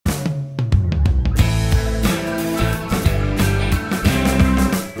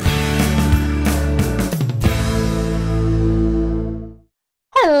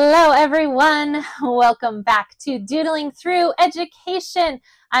everyone. Welcome back to Doodling Through Education.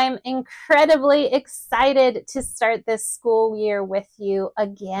 I'm incredibly excited to start this school year with you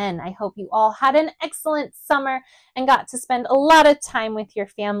again. I hope you all had an excellent summer and got to spend a lot of time with your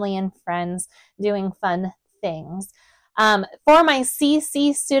family and friends doing fun things. For my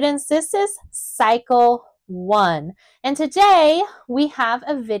CC students, this is Cycle 1. And today we have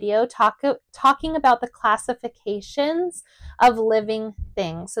a video talking about the classifications of living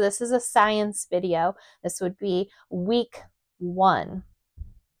things. So this is a science video. This would be week 1.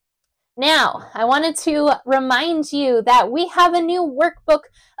 Now, I wanted to remind you that we have a new workbook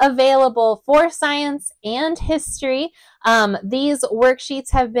available for science and history. These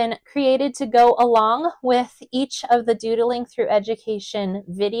worksheets have been created to go along with each of the Doodling Through Education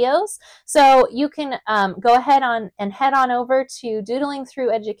videos. So you can go ahead and head on over to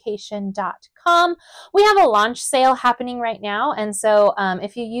doodlingthrougheducation.com. We have a launch sale happening right now, and so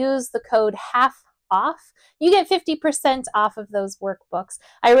if you use the code HALF-OFF, you get 50% off of those workbooks.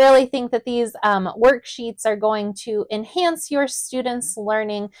 I really think that these worksheets are going to enhance your students'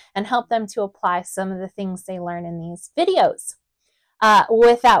 learning and help them to apply some of the things they learn in these videos.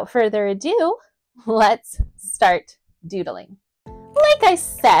 Without further ado, let's start doodling. Like I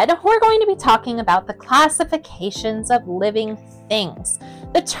said, we're going to be talking about the classifications of living things.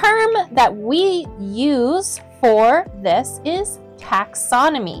 The term that we use for this is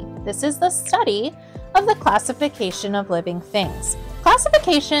taxonomy. This is the study of the classification of living things.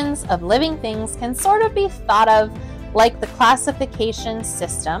 Classifications of living things can sort of be thought of like the classification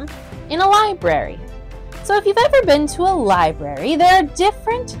system in a library. So if you've ever been to a library, there are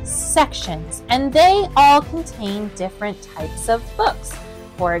different sections and they all contain different types of books.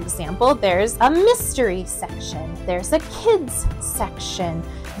 For example, there's a mystery section, there's a kids section,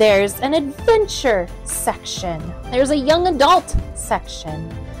 there's an adventure section, there's a young adult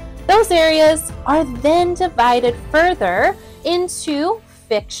section. Those areas are then divided further into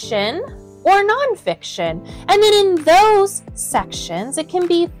fiction or nonfiction. And then in those sections, it can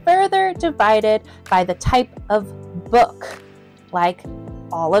be further divided by the type of book. Like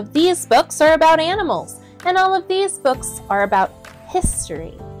all of these books are about animals, and all of these books are about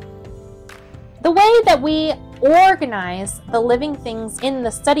history. The way that we organize the living things in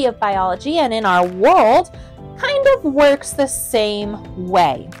the study of biology and in our world kind of works the same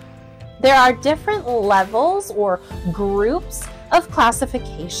way. There are different levels or groups of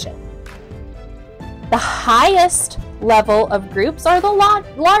classification. The highest level of groups are the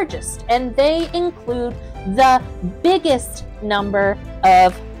largest, and they include the biggest number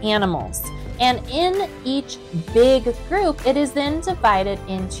of animals. And in each big group, it is then divided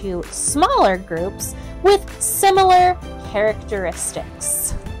into smaller groups with similar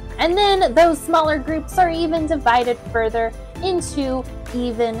characteristics. And then those smaller groups are even divided further into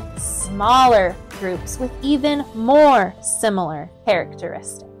even smaller groups with even more similar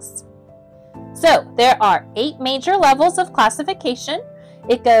characteristics. So there are 8 major levels of classification.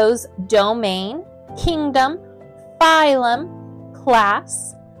 It goes domain, kingdom, phylum,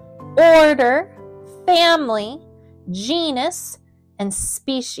 class, order, family, genus, and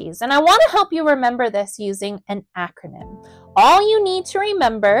species. And I want to help you remember this using an acronym. All you need to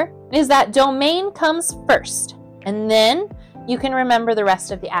remember is that domain comes first, and then you can remember the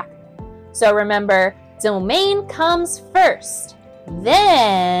rest of the acronym. So remember, domain comes first.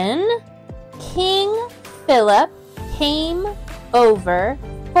 Then King Philip came over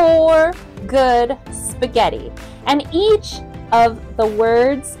for good spaghetti. And each of the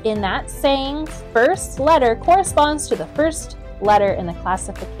words in that saying's first letter corresponds to the first letter in the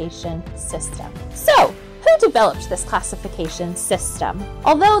classification system. So, who developed this classification system?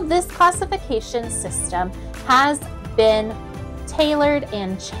 Although this classification system has been tailored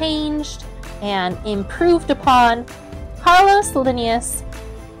and changed and improved upon, Carlos Linnaeus,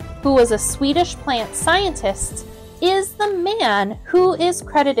 who was a Swedish plant scientist, is the man who is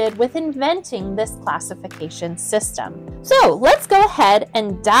credited with inventing this classification system. So let's go ahead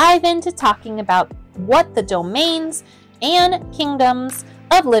and dive into talking about what the domains and kingdoms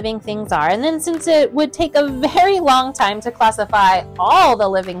of living things are. And then, since it would take a very long time to classify all the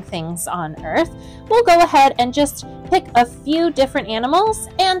living things on Earth, we'll go ahead and just pick a few different animals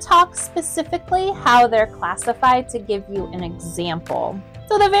and talk specifically how they're classified to give you an example.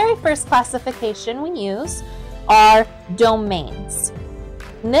 So the very first classification we use are domains.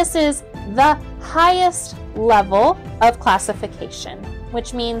 And this is the highest level of classification,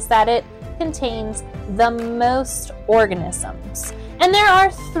 which means that it contains the most organisms. And there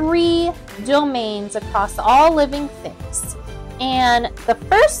are 3 domains across all living things. And the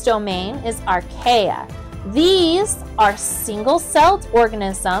first domain is archaea. These are single-celled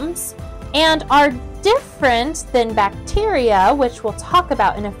organisms and are different than bacteria, which we'll talk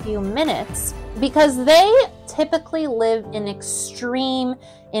about in a few minutes, because they typically live in extreme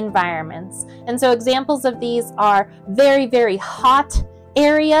environments. And so examples of these are very, very hot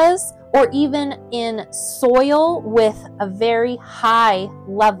areas, or even in soil with a very high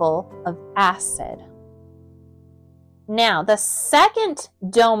level of acid. Now, the second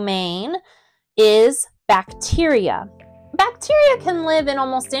domain is bacteria. Bacteria can live in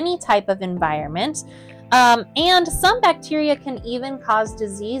almost any type of environment, and some bacteria can even cause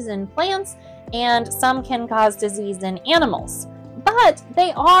disease in plants, and some can cause disease in animals. But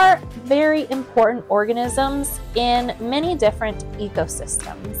they are very important organisms in many different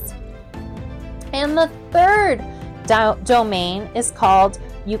ecosystems. And the third domain is called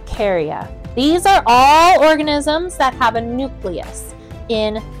eukarya. These are all organisms that have a nucleus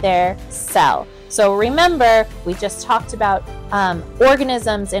in their cell. So remember, we just talked about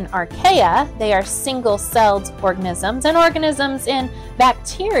organisms in archaea. They are single-celled organisms, and organisms in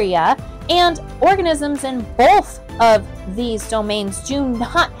bacteria, and organisms in both of these domains do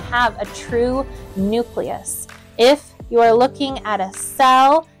not have a true nucleus. If you are looking at a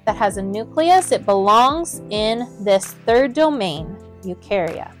cell that has a nucleus, it belongs in this third domain,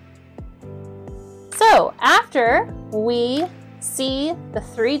 eukarya. So after we see the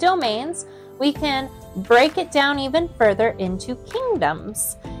three domains, we can break it down even further into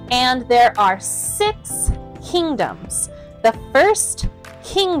kingdoms. And there are 6 kingdoms. The first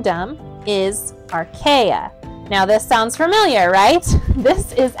kingdom is archaea. Now this sounds familiar, right?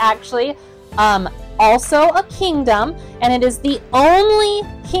 This is actually also a kingdom, and it is the only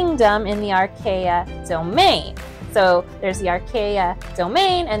kingdom in the archaea domain. So there's the archaea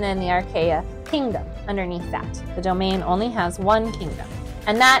domain and then the archaea kingdom underneath that. The domain only has one kingdom,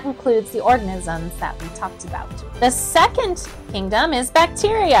 and that includes the organisms that we talked about. The second kingdom is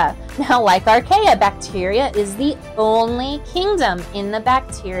bacteria. Now, like archaea, bacteria is the only kingdom in the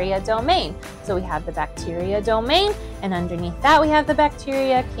bacteria domain. So we have the bacteria domain, and underneath that we have the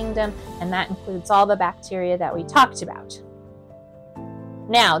bacteria kingdom, and that includes all the bacteria that we talked about.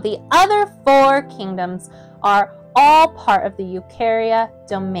 Now, the other 4 kingdoms are all part of the eukarya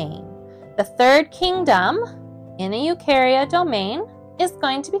domain. The third kingdom in the eukarya domain is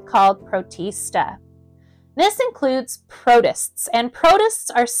going to be called protista. This includes protists, and protists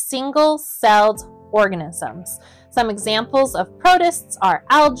are single-celled organisms. Some examples of protists are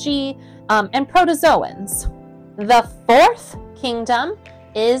algae and protozoans. The fourth kingdom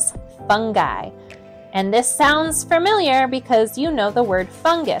is fungi. And this sounds familiar because you know the word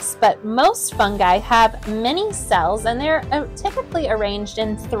fungus, but most fungi have many cells, and they're typically arranged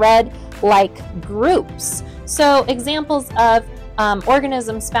in thread-like groups. So examples of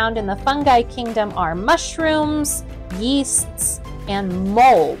organisms found in the fungi kingdom are mushrooms, yeasts, and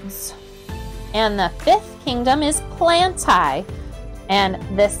molds. And the 5th kingdom is plantae. And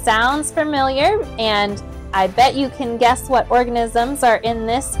this sounds familiar, and I bet you can guess what organisms are in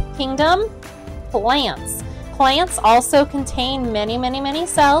this kingdom. Plants. Plants also contain many, many, many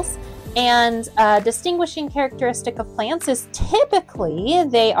cells, and a distinguishing characteristic of plants is typically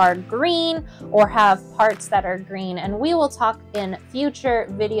they are green or have parts that are green, and we will talk in future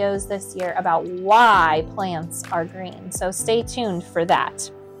videos this year about why plants are green, so stay tuned for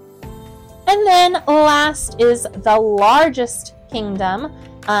that. And then last is the largest kingdom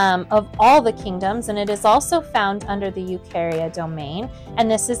of all the kingdoms, and it is also found under the eukarya domain,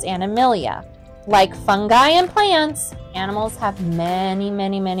 and this is Animalia. Like fungi and plants, animals have many,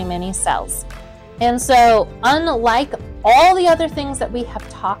 many, many, many cells. And so, unlike all the other things that we have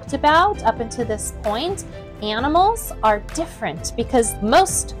talked about up until this point, animals are different because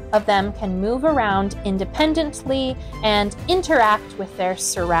most of them can move around independently and interact with their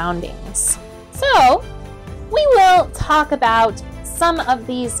surroundings. So, we will talk about some of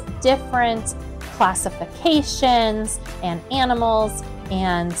these different classifications and animals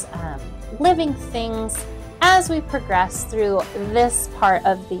and living things as we progress through this part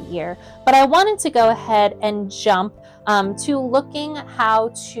of the year. But I wanted to go ahead and jump to looking how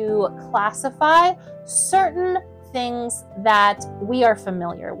to classify certain things that we are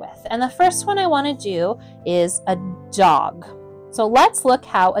familiar with. And the first one I want to do is a dog. So let's look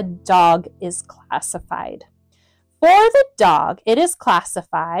how a dog is classified. For the dog, it is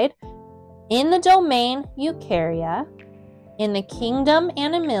classified in the domain Eukarya, in the kingdom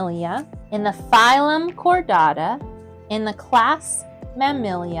Animalia, in the phylum Chordata, in the class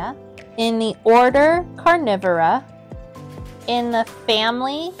Mammalia, in the order Carnivora, in the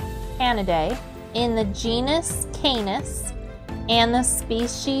family Canidae, in the genus Canis, and the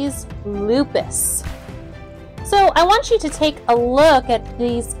species Lupus. So I want you to take a look at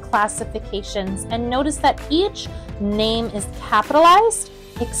these classifications and notice that each name is capitalized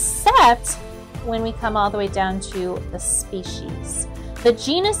except when we come all the way down to the species. The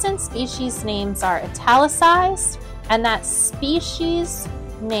genus and species names are italicized, and that species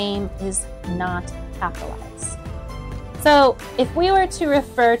name is not capitalized. So if we were to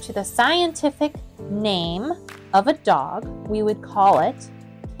refer to the scientific name of a dog, we would call it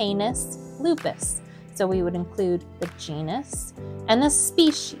Canis lupus. So we would include the genus and the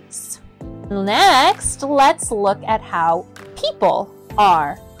species. Next, let's look at how people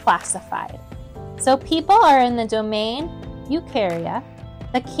are classified. So people are in the domain Eukarya,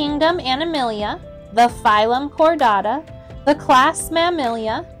 the kingdom Animalia, the phylum Chordata, the class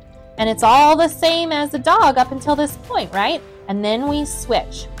Mammalia, and it's all the same as a dog up until this point, right? And then we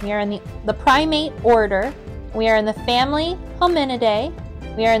switch. We are in the primate order. We are in the family Hominidae.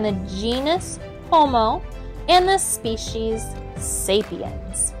 We are in the genus Homo and the species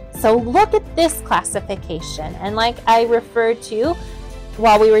Sapiens. So look at this classification. And like I referred to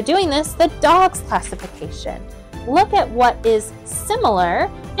while we were doing this, the dogs classification. Look at what is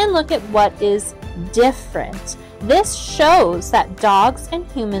similar and look at what is different. This shows that dogs and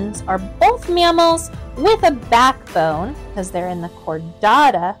humans are both mammals with a backbone because they're in the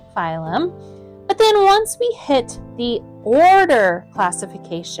Chordata phylum. But then once we hit the order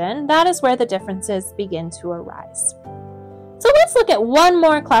classification, that is where the differences begin to arise. So let's look at one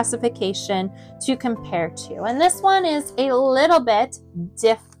more classification to compare to, and this one is a little bit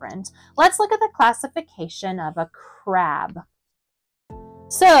different. Let's look at the classification of a crab.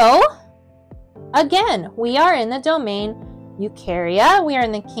 So again, we are in the domain Eukarya, we are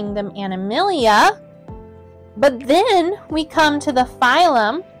in the kingdom Animalia, but then we come to the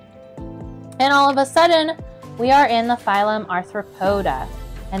phylum, and all of a sudden we are in the phylum Arthropoda.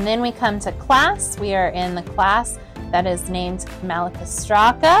 And then we come to class, we are in the class that is named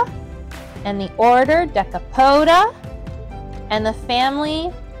Malacostraca, and the order Decapoda, and the family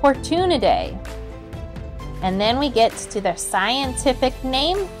Portunidae. And then we get to their scientific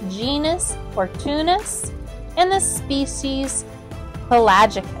name, genus Portunus, and the species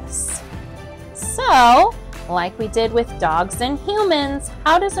Pelagicus. So, like we did with dogs and humans,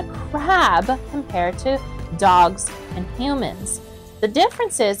 how does a crab compare to dogs and humans? The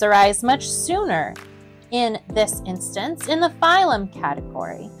differences arise much sooner in this instance in the phylum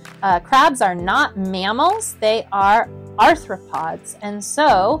category. Crabs are not mammals, they are arthropods, and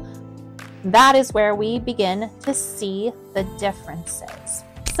so that is where we begin to see the differences.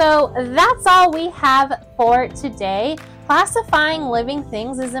 So that's all we have for today. Classifying living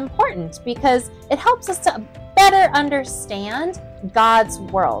things is important because it helps us to better understand God's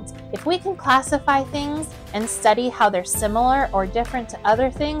world. If we can classify things and study how they're similar or different to other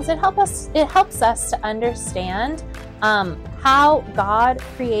things, it helps us to understand how God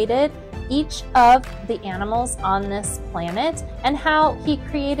created each of the animals on this planet and how he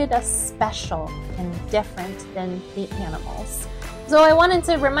created us special and different than the animals. So I wanted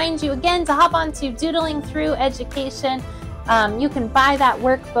to remind you again to hop onto Doodling Through Education. You can buy that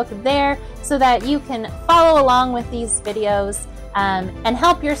workbook there so that you can follow along with these videos and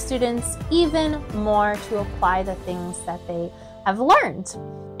help your students even more to apply the things that they have learned.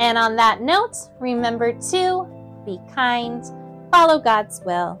 And on that note, remember to be kind, follow God's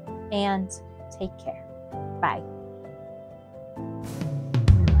will, and take care. Bye.